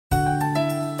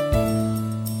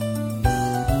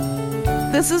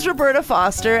This is Roberta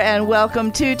Foster, and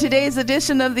welcome to today's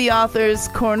edition of the Author's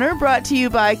Corner, brought to you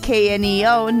by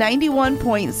KNEO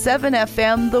 91.7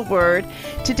 FM, The Word.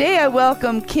 Today I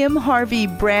welcome Kim Harvey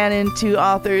Brannan to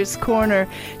Author's Corner.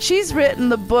 She's written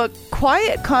the book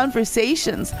Quiet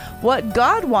Conversations, What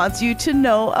God Wants You to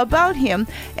Know About Him,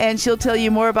 and she'll tell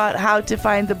you more about how to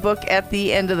find the book at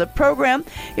the end of the program.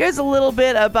 Here's a little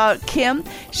bit about Kim.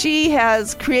 She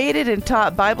has created and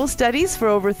taught Bible studies for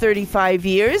over 35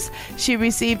 years. She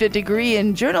received a degree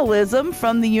in journalism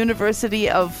from the University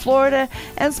of Florida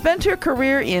and spent her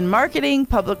career in marketing,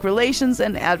 public relations,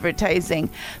 and advertising.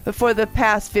 Before the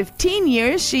past 15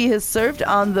 years, she has served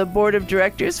on the board of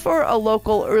directors for a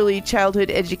local early childhood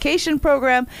education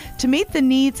program to meet the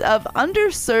needs of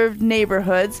underserved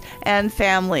neighborhoods and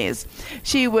families.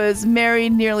 She was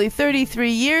married nearly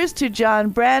 33 years to John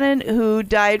Brannan, who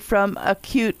died from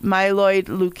acute myeloid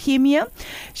leukemia.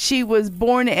 She was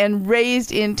born and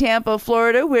raised in Tampa,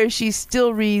 Florida, where she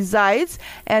still resides,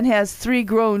 and has 3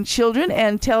 grown children,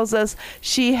 and tells us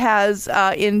she has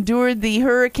endured the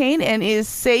hurricane and is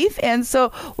safe. And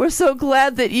so we're so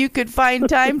glad that you could find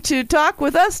time to talk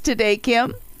with us today,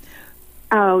 Kim.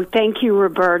 Oh, thank you,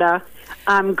 Roberta.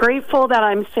 I'm grateful that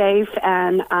I'm safe,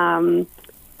 and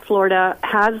Florida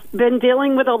has been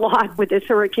dealing with a lot with this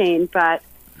hurricane, but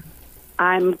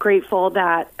I'm grateful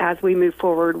that as we move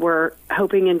forward, we're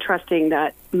hoping and trusting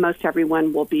that most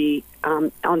everyone will be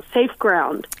on safe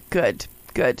ground. Good.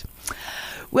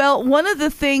 Well, one of the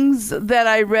things that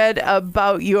I read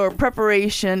about your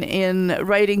preparation in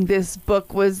writing this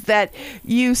book was that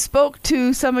you spoke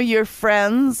to some of your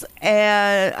friends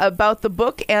about the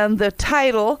book and the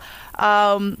title,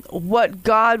 What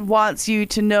God Wants You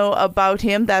to Know About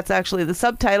Him. That's actually the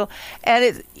subtitle.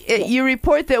 And you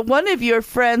report that one of your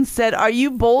friends said, "Are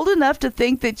you bold enough to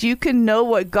think that you can know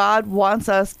what God wants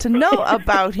us to know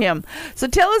about him?" So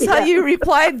tell us how you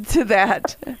replied to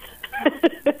that.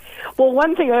 Well,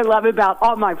 one thing I love about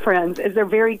all my friends is they're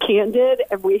very candid,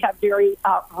 and we have very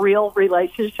real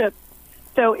relationships.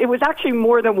 So it was actually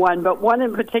more than one, but one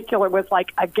in particular was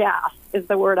like aghast is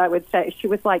the word I would say. She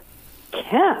was like,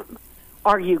 "Kim,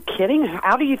 are you kidding?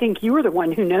 How do you think you are the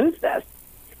one who knows this?"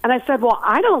 And I said, "Well,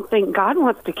 I don't think God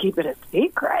wants to keep it a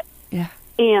secret." Yeah.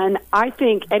 And I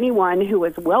think anyone who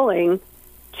is willing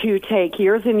to take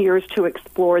years and years to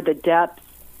explore the depths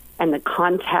and the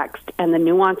context and the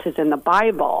nuances in the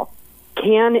Bible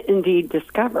can indeed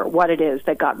discover what it is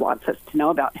that God wants us to know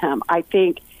about him. I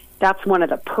think that's one of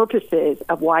the purposes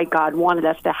of why God wanted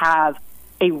us to have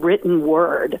a written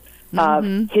word of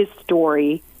his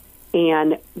story,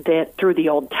 and that through the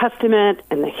Old Testament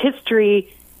and the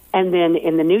history, and then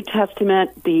in the New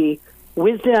Testament, the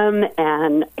wisdom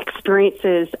and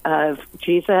experiences of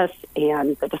Jesus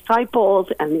and the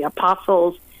disciples and the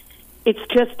apostles. It's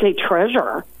just a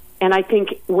treasure. And I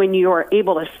think when you're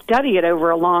able to study it over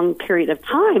a long period of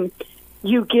time,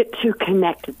 you get to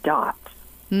connect dots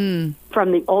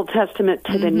from the Old Testament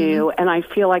to the New. And I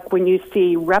feel like when you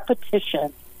see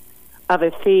repetition of a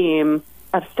theme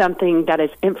of something that is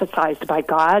emphasized by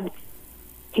God,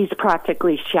 he's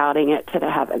practically shouting it to the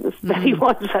heavens that he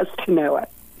wants us to know it.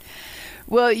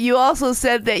 Well, you also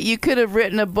said that you could have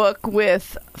written a book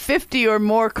with 50 or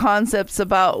more concepts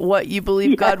about what you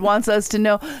believe God wants us to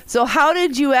know. So how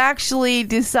did you actually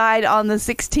decide on the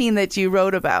 16 that you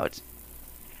wrote about?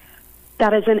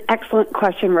 That is an excellent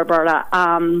question, Roberta.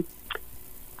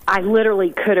 I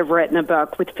literally could have written a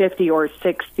book with 50 or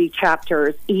 60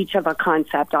 chapters, each of a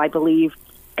concept I believe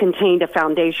contained a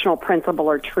foundational principle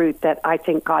or truth that I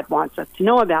think God wants us to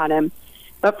know about him.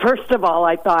 But first of all,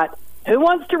 I thought, who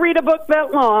wants to read a book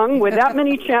that long with that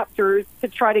many chapters to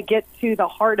try to get to the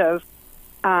heart of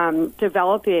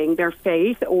developing their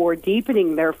faith or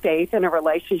deepening their faith in a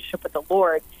relationship with the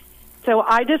Lord? So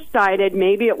I decided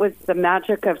maybe it was the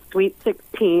magic of Sweet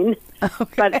 16. Okay.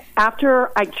 But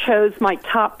after I chose my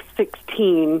top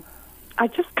 16, I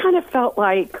just kind of felt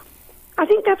like, I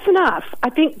think that's enough.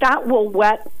 I think that will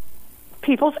whet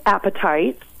people's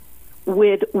appetites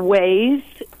with ways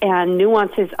and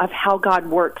nuances of how God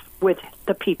works with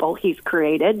the people he's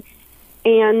created.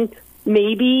 And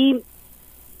maybe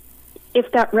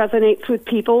if that resonates with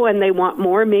people and they want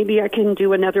more, maybe I can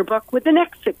do another book with the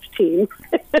next 16.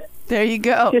 There you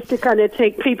go. Just to kind of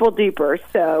take people deeper.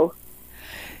 So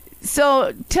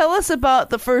tell us about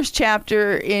the first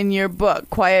chapter in your book,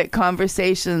 Quiet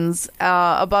Conversations,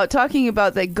 about talking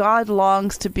about that God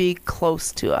longs to be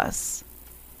close to us.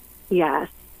 Yes.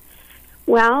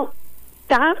 Well,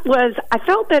 I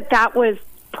felt that was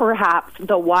perhaps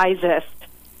the wisest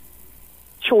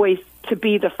choice to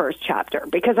be the first chapter,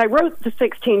 because I wrote the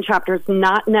 16 chapters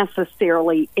not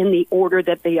necessarily in the order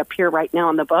that they appear right now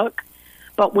in the book,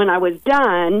 But when I was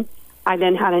done, I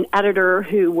then had an editor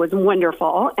who was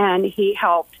wonderful, and he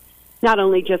helped not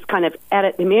only just kind of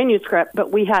edit the manuscript,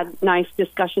 but we had nice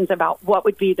discussions about what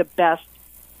would be the best,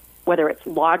 whether it's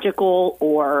logical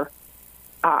or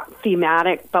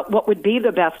thematic, but what would be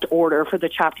the best order for the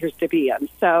chapters to be in.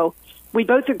 So we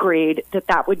both agreed that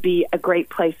that would be a great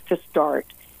place to start.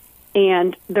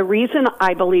 And the reason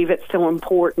I believe it's so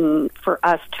important for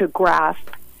us to grasp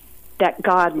that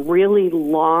God really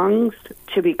longs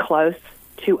to be close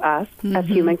to us as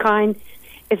humankind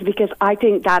is because I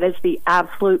think that is the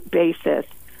absolute basis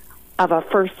of a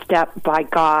first step by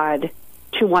God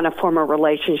to want to form a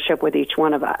relationship with each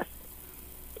one of us.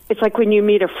 It's like when you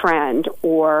meet a friend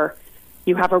or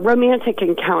you have a romantic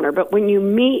encounter, but when you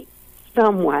meet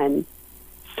someone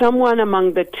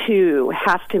among the two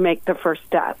has to make the first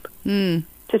step to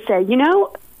say, you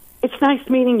know, it's nice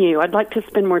meeting you. I'd like to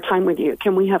spend more time with you.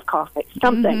 Can we have coffee?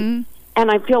 Something. And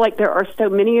I feel like there are so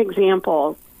many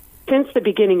examples since the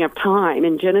beginning of time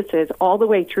in Genesis all the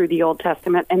way through the Old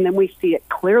Testament, and then we see it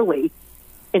clearly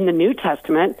in the New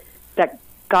Testament that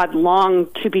God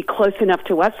longed to be close enough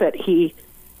to us that he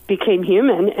became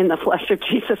human in the flesh of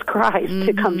Jesus Christ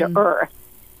to come to earth.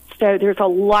 So there's a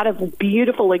lot of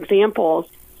beautiful examples,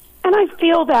 and I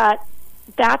feel that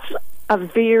that's a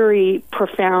very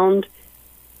profound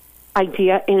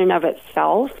idea in and of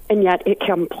itself, and yet it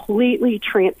completely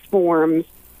transforms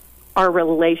our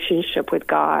relationship with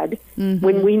God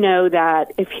when we know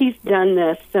that if he's done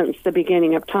this since the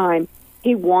beginning of time,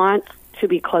 he wants to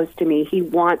be close to me. He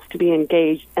wants to be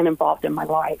engaged and involved in my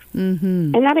life.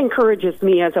 And that encourages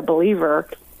me as a believer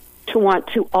to want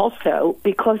to also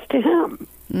be close to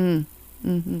him.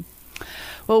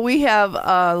 Well, we have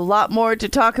a lot more to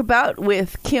talk about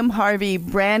with Kim Harvey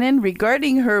Brannan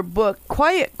regarding her book,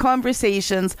 Quiet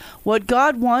Conversations, What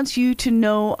God Wants You to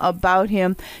Know About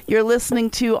Him. You're listening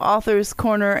to Author's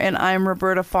Corner, and I'm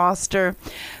Roberta Foster.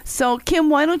 So, Kim,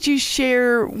 why don't you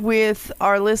share with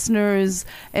our listeners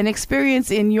an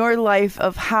experience in your life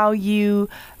of how you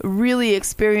really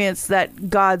experienced that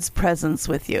God's presence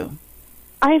with you?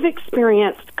 I've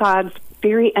experienced God's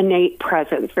very innate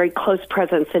presence, very close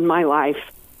presence in my life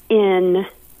in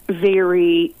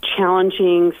very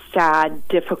challenging, sad,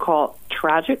 difficult,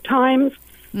 tragic times,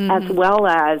 as well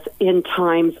as in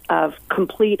times of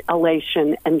complete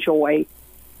elation and joy.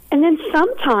 And then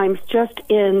sometimes just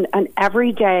in an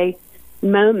everyday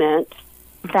moment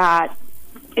that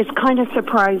is kind of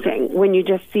surprising when you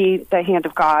just see the hand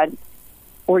of God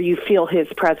or you feel his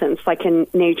presence, like in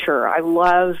nature. I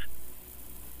love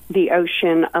the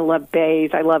ocean, I love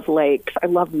bays, I love lakes, I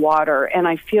love water, and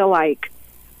I feel like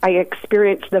I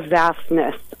experience the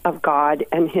vastness of God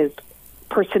and his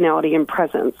personality and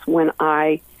presence when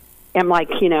I am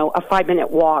like, you know, a 5-minute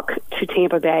walk to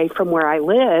Tampa Bay from where I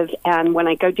live, and when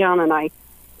I go down and I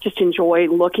just enjoy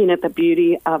looking at the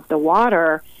beauty of the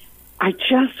water, I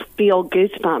just feel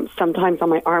goosebumps sometimes on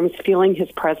my arms, feeling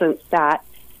his presence that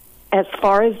as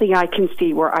far as the eye can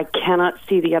see, where I cannot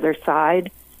see the other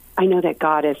side, I know that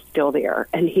God is still there,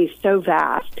 and he's so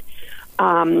vast.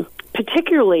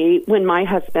 Particularly when my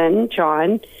husband,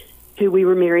 John, who we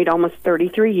were married almost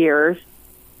 33 years,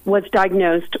 was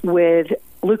diagnosed with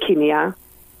leukemia.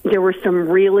 There were some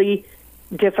really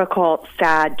difficult,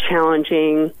 sad,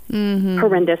 challenging,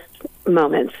 horrendous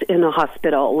moments in the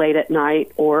hospital late at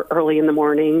night or early in the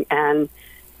morning, and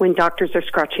when doctors are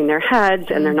scratching their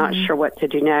heads and they're not sure what to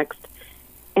do next.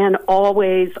 And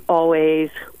always,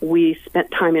 we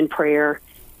spent time in prayer,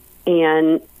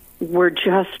 and we're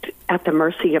just at the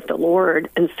mercy of the Lord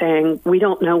and saying, we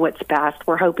don't know what's best.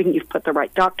 We're hoping you've put the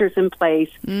right doctors in place.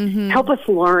 Help us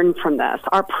learn from this.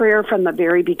 Our prayer from the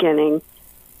very beginning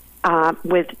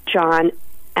with John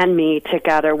and me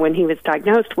together when he was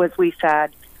diagnosed was, we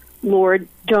said, Lord,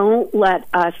 don't let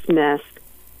us miss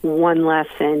one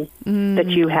lesson that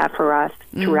you have for us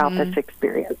throughout this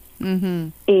experience.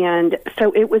 And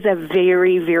so it was a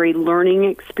very, very learning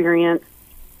experience.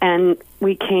 And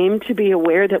we came to be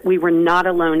aware that we were not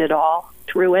alone at all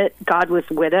through it. God was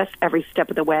with us every step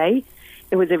of the way.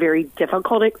 It was a very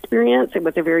difficult experience. It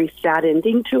was a very sad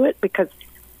ending to it because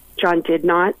John did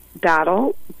not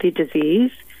battle the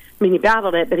disease. I mean, he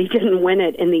battled it, but he didn't win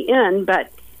it in the end.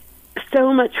 But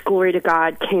so much glory to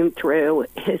God came through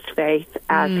his faith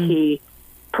as he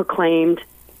proclaimed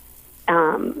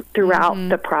throughout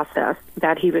the process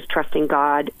that he was trusting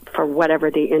God for whatever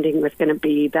the ending was going to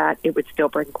be, that it would still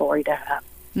bring glory to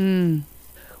him.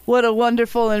 What a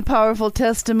wonderful and powerful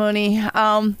testimony.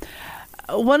 One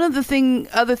of the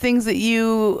other things that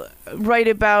you write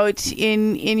about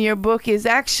in your book is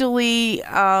actually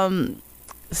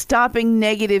stopping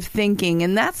negative thinking,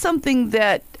 and that's something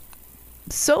that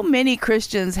so many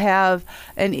Christians have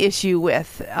an issue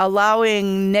with,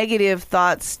 allowing negative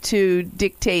thoughts to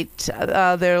dictate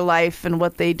their life and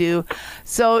what they do.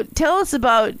 So tell us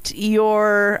about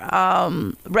your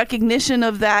recognition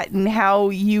of that and how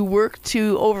you work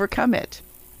to overcome it.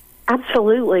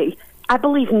 Absolutely. I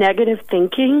believe negative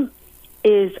thinking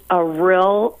is a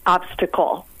real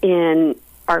obstacle in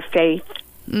our faith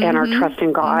and our trust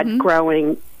in God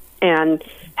growing and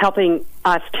helping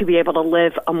us to be able to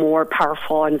live a more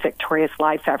powerful and victorious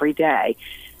life every day.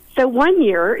 So one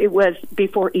year, it was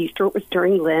before Easter, it was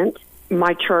during Lent.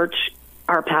 My church,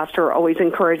 our pastor always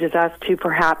encourages us to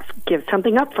perhaps give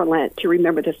something up for Lent to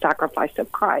remember the sacrifice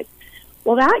of Christ.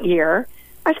 Well, that year,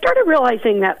 I started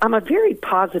realizing that I'm a very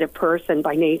positive person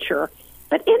by nature.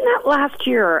 But in that last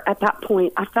year, at that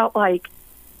point, I felt like,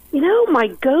 my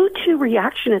go-to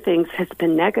reaction to things has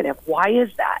been negative. Why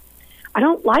is that? I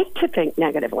don't like to think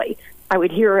negatively. I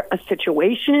would hear a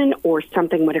situation or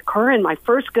something would occur, and my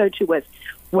first go-to was,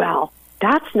 well,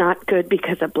 that's not good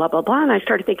because of blah, blah, blah. And I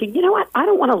started thinking, you know what? I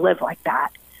don't want to live like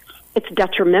that. It's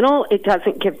detrimental. It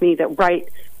doesn't give me the right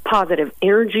positive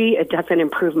energy. It doesn't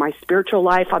improve my spiritual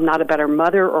life. I'm not a better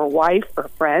mother or wife or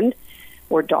friend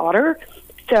or daughter.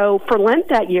 So for Lent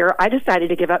that year, I decided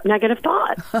to give up negative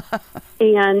thoughts.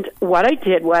 And what I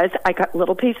did was I got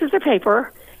little pieces of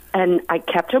paper, and I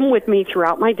kept them with me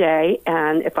throughout my day.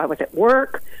 And if I was at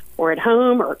work or at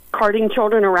home or carting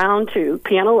children around to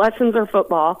piano lessons or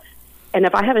football, and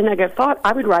if I had a negative thought,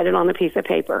 I would write it on a piece of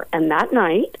paper. And that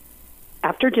night,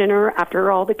 after dinner,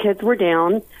 after all the kids were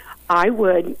down, I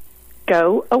would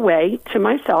go away to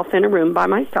myself in a room by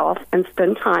myself and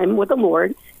spend time with the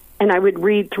Lord. And I would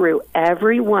read through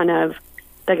every one of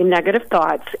the negative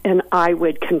thoughts, and I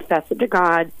would confess it to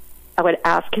God. I would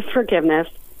ask His forgiveness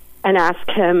and ask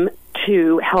Him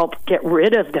to help get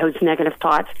rid of those negative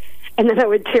thoughts. And then I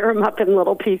would tear them up in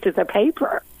little pieces of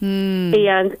paper.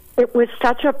 And it was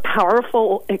such a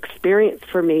powerful experience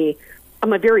for me.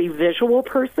 I'm a very visual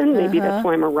person. Maybe that's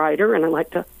why I'm a writer, and I like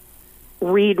to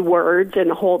read words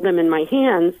and hold them in my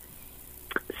hands.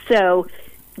 So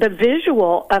the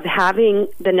visual of having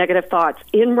the negative thoughts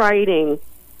in writing,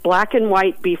 black and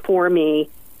white before me,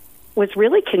 was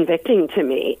really convicting to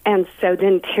me. And so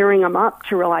then tearing them up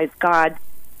to realize God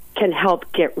can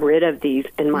help get rid of these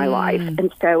in my life.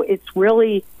 And so it's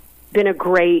really been a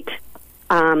great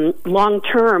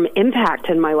long-term impact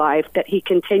in my life that He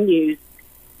continues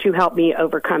to help me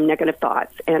overcome negative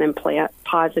thoughts and implant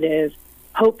positive,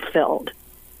 hope-filled,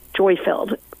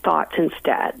 joy-filled thoughts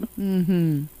instead.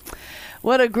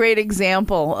 What a great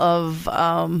example of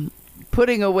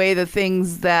putting away the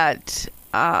things that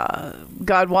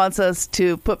God wants us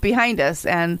to put behind us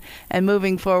and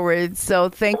moving forward. So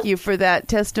thank you for that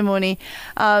testimony.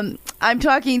 I'm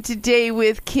talking today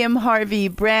with Kim Harvey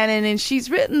Brannan, and she's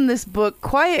written this book,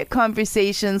 Quiet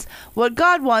Conversations, What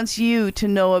God Wants You to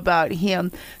Know About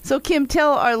Him. So Kim,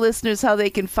 tell our listeners how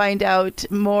they can find out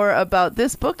more about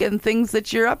this book and things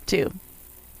that you're up to.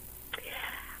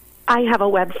 I have a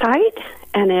website,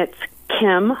 and it's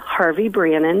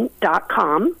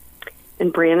KimHarveyBrannan.com.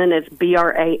 And Brannan is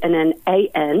Brannan.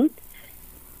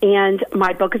 And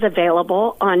my book is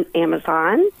available on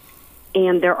Amazon,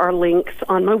 and there are links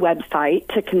on my website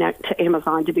to connect to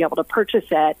Amazon to be able to purchase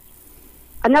it.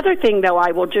 Another thing, though,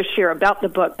 I will just share about the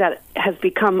book that has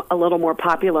become a little more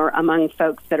popular among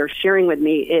folks that are sharing with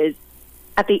me is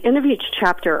at the end of each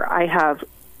chapter, I have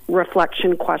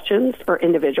reflection questions for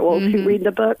individuals who read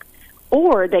the book,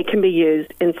 or they can be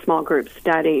used in small group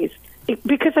studies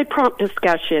because they prompt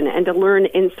discussion and to learn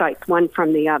insights one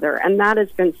from the other. And that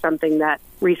has been something that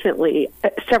recently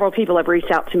several people have reached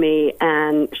out to me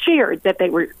and shared that they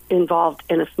were involved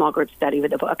in a small group study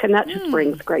with the book. And that just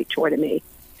brings great joy to me.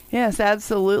 Yes,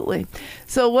 absolutely.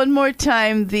 So one more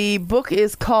time, the book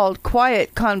is called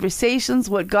Quiet Conversations,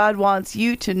 What God Wants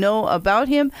You to Know About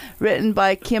Him, written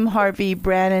by Kim Harvey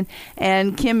Brannan.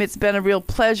 And Kim, it's been a real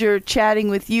pleasure chatting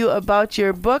with you about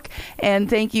your book, and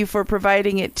thank you for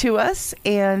providing it to us.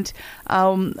 And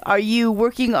are you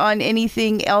working on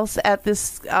anything else at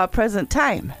this present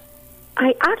time?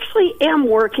 I actually am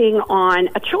working on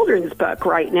a children's book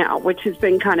right now, which has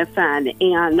been kind of fun,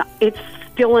 and it's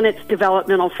still in its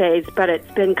developmental phase, but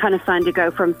it's been kind of fun to go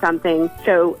from something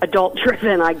so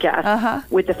adult-driven, I guess,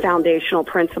 with the foundational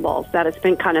principles, that it's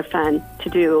been kind of fun to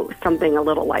do something a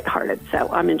little lighthearted. So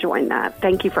I'm enjoying that.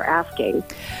 Thank you for asking.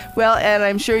 Well, and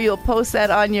I'm sure you'll post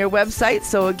that on your website.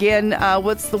 So again,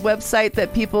 what's the website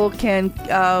that people can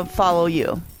follow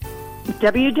you?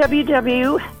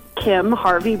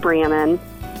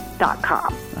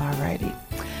 www.KimHarveyBrannan.com. All righty.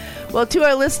 Well, to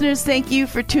our listeners, thank you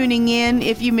for tuning in.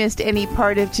 If you missed any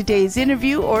part of today's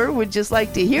interview or would just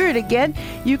like to hear it again,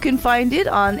 you can find it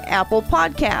on Apple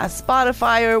Podcasts,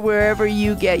 Spotify, or wherever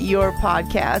you get your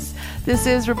podcasts. This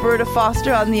is Roberta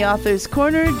Foster on the Author's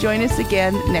Corner. Join us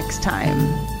again next time.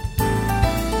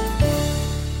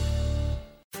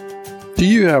 Do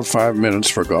you have 5 minutes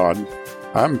for God?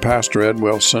 I'm Pastor Ed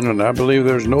Wilson, and I believe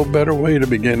there's no better way to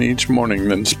begin each morning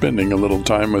than spending a little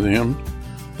time with Him.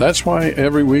 That's why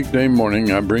every weekday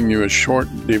morning I bring you a short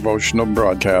devotional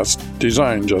broadcast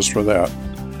designed just for that.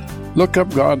 Look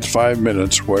up God's 5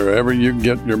 minutes wherever you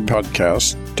get your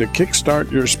podcasts to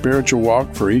kickstart your spiritual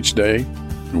walk for each day.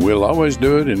 We'll always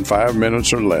do it in 5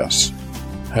 minutes or less.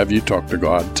 Have you talked to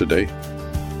God today?